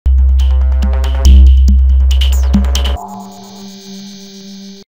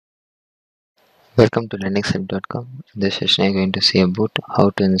Welcome to linuxhelp.com. In this session, I'm going to see about how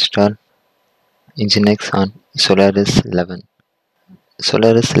to install Nginx on Solaris 11.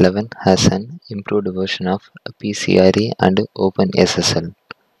 Solaris 11 has an improved version of PCRE and OpenSSL.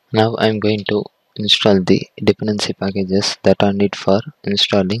 Now I'm going to install the dependency packages that are needed for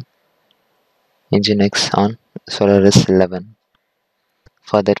installing Nginx on Solaris 11.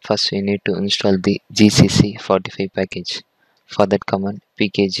 For that, first we need to install the GCC 45 package. For that command,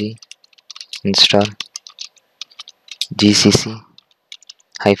 pkg install gcc-45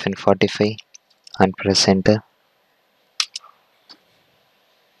 and press enter.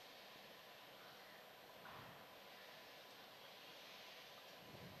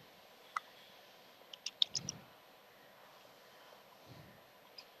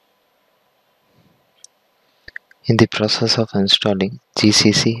 In the process of installing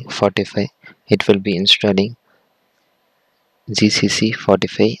GCC 45, it will be installing GCC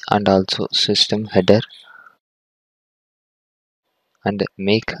 45 and also system header and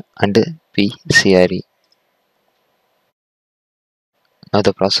make and PCRE. Now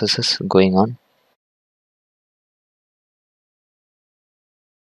the process is going on.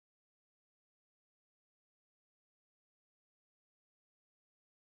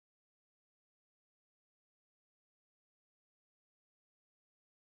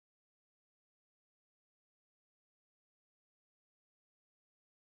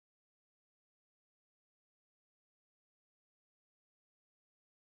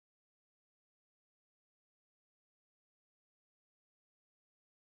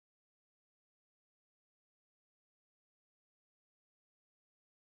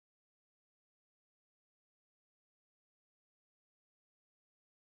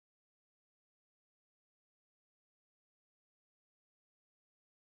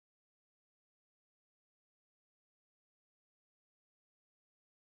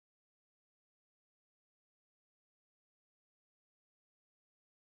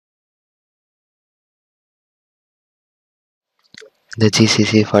 The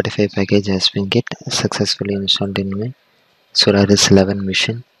GCC 45 package has been successfully installed in my Solaris 11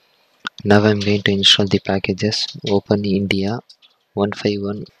 machine. Now I'm going to install the packages Open India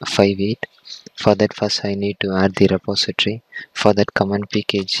 15158. For that, first I need to add the repository. For that, command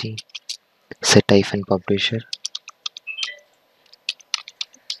pkg set-publisher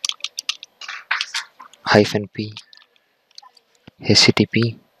 -p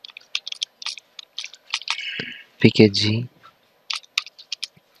http pkg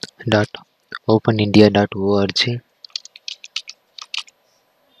dot openindia.org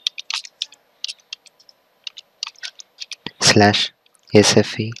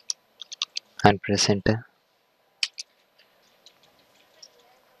 /sfe and press enter.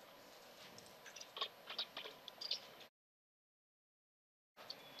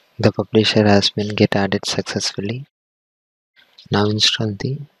 The publisher has been added successfully. Now install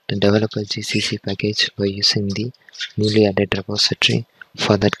the developer GCC package by using the newly added repository.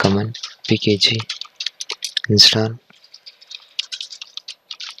 For that, command pkg install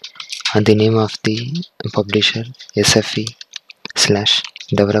and the name of the publisher sfe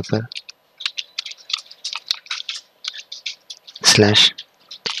 /developer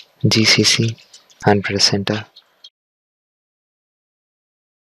 /gcc and press enter.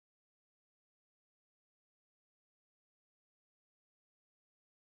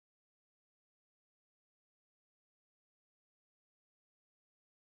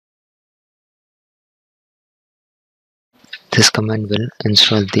 This command will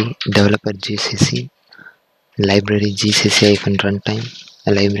install the developer GCC library gcc-runtime,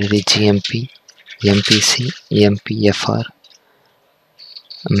 library gmp, mpc, mpfr,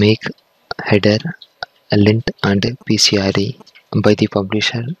 make, header, lint and pcre by the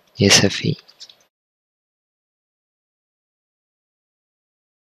publisher sfe.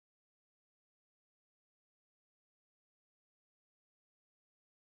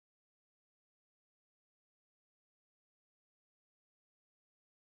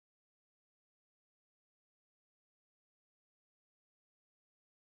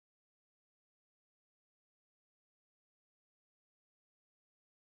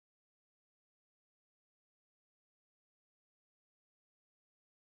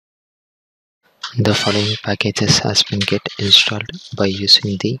 The following packages has been installed by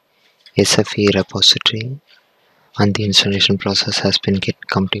using the sfe repository, and the installation process has been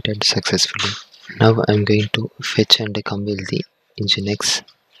completed successfully. Now I'm going to fetch and compile the Nginx.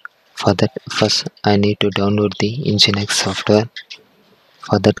 For that, first I need to download the Nginx software.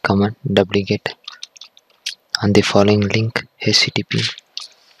 For that, command wget on the following link http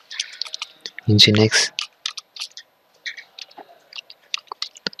nginx.org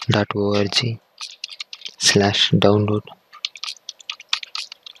 /download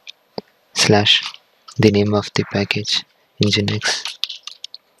 / the name of the package nginx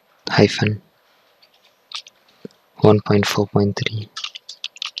hyphen 1.4.3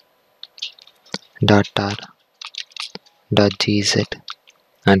 .tar .gz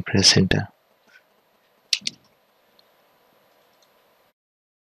and press enter.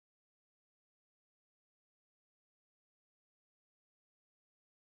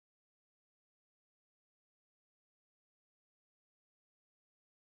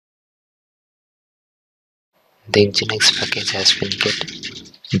 The Nginx package has been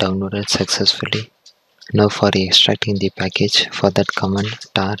downloaded successfully. Now for extracting the package, for that command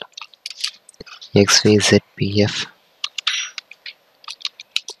tar xvzpf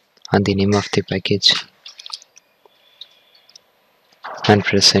and the name of the package and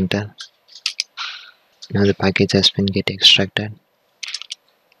press enter. Now the package has been extracted.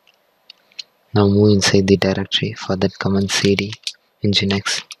 Now move inside the directory, for that command cd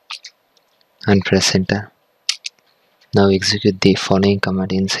nginx and press enter. Now execute the following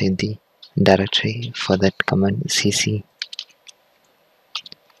command inside the directory, for that command cc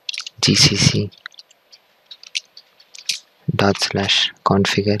gcc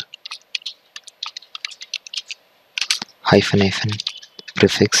 /configure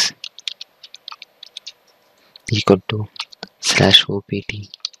prefix equal to /opt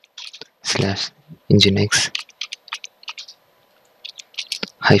 /nginx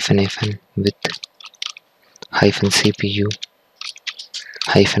with cpu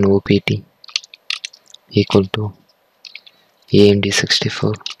opt equal to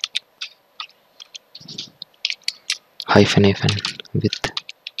amd64 with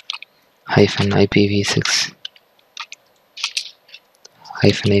ipv6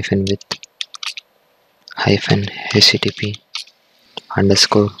 with http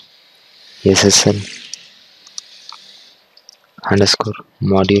underscore ssl underscore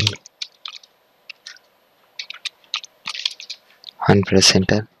module and press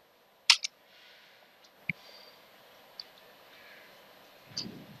enter.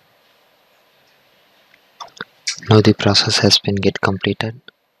 Now the process has been completed.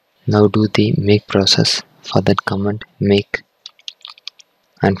 Now do the make process, for that command make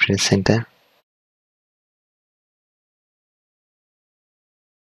and press enter.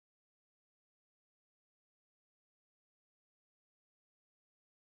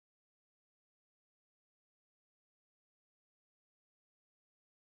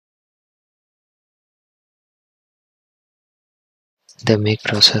 The make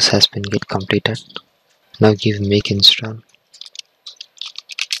process has been completed. Now give make install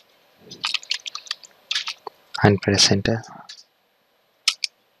and press enter.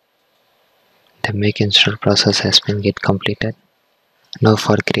 The make install process has been completed. Now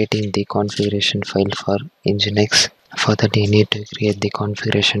for creating the configuration file for Nginx, for that you need to create the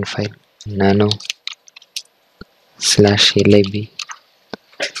configuration file nano /lib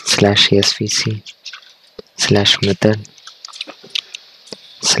 /svc /method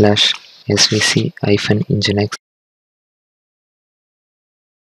 /svc-nginx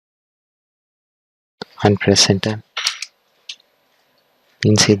and press enter.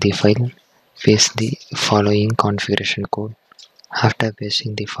 Inside the file, paste the following configuration code. After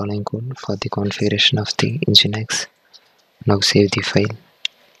pasting the following code for the configuration of the Nginx, now save the file.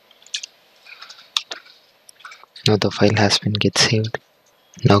 Now the file has been saved.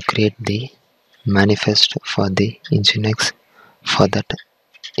 Now create the manifest for the Nginx. For that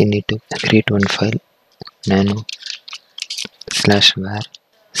you need to create one file nano /var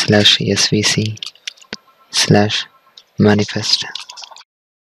 /svc /manifest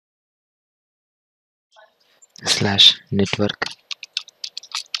 /network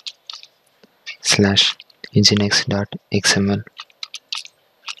 /nginx.xml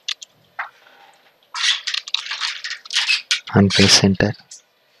and press enter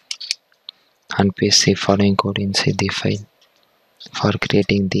and paste the following code inside the file for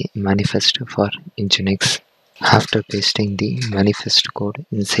creating the manifest for Nginx. After pasting the manifest code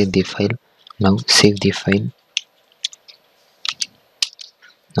inside the file, now save the file.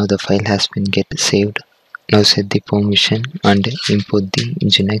 Now the file has been saved. Now set the permission and import the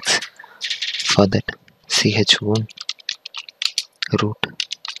Nginx. For that ch1 root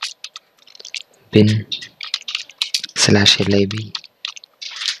bin /lib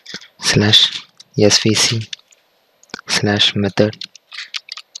 /svc /method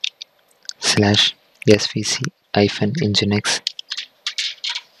 /svc-nginx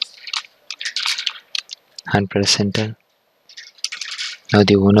and press enter. Now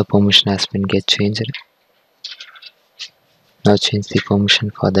the owner permission has been changed. Now change the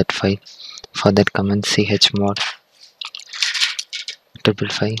permission for that file. For that command, chmod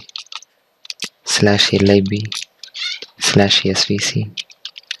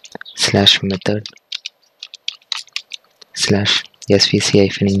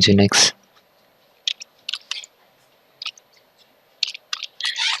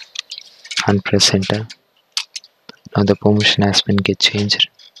and press enter. Now the permission has been get changed.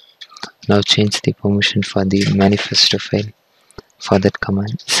 Now change the permission for the manifesto file. For that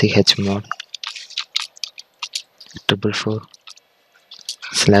command, chmod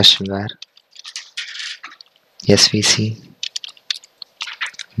 444/var svc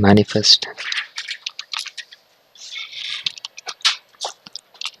manifest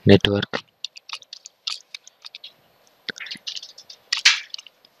network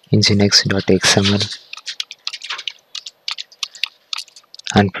nginx.xml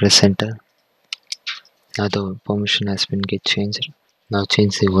and press enter. Now the permission has been get changed. Now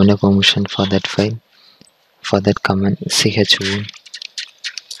change the owner permission for that file. For that command, chown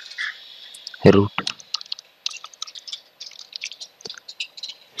root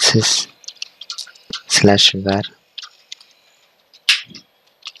sys/var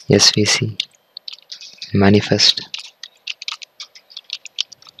svc manifest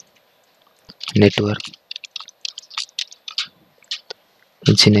network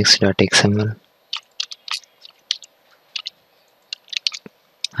nginx.xml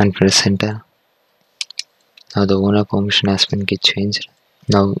and press enter. Now the owner permission has been get changed.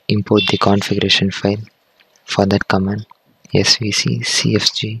 Now import the configuration file. For that command, svc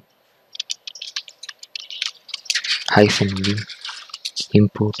cfg -v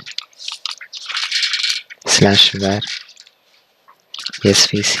import /var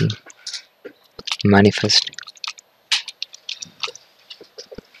svc manifest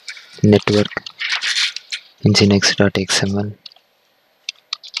network nginx.xml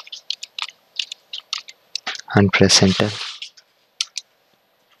and press enter.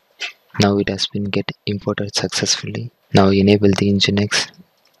 Now it has been get imported successfully. Now enable the nginx.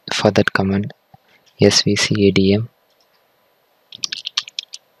 For that command, svc adm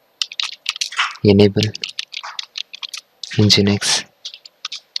enable nginx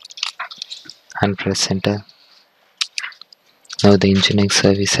and press enter. Now the nginx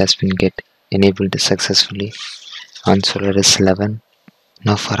service has been get enabled successfully on Solaris 11.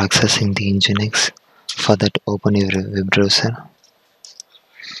 Now for accessing the nginx, for that open your web browser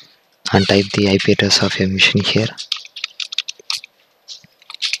and type the IP address of your machine here.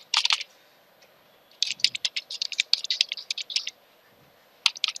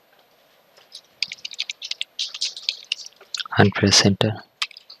 And press enter.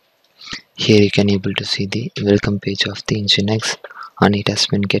 Here you can able to see the welcome page of the nginx, and it has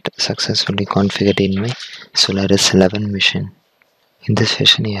been get successfully configured in my Solaris 11 machine. In this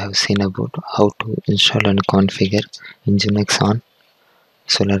session you have seen about how to install and configure nginx on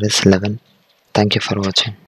Solaris 11. Thank you for watching.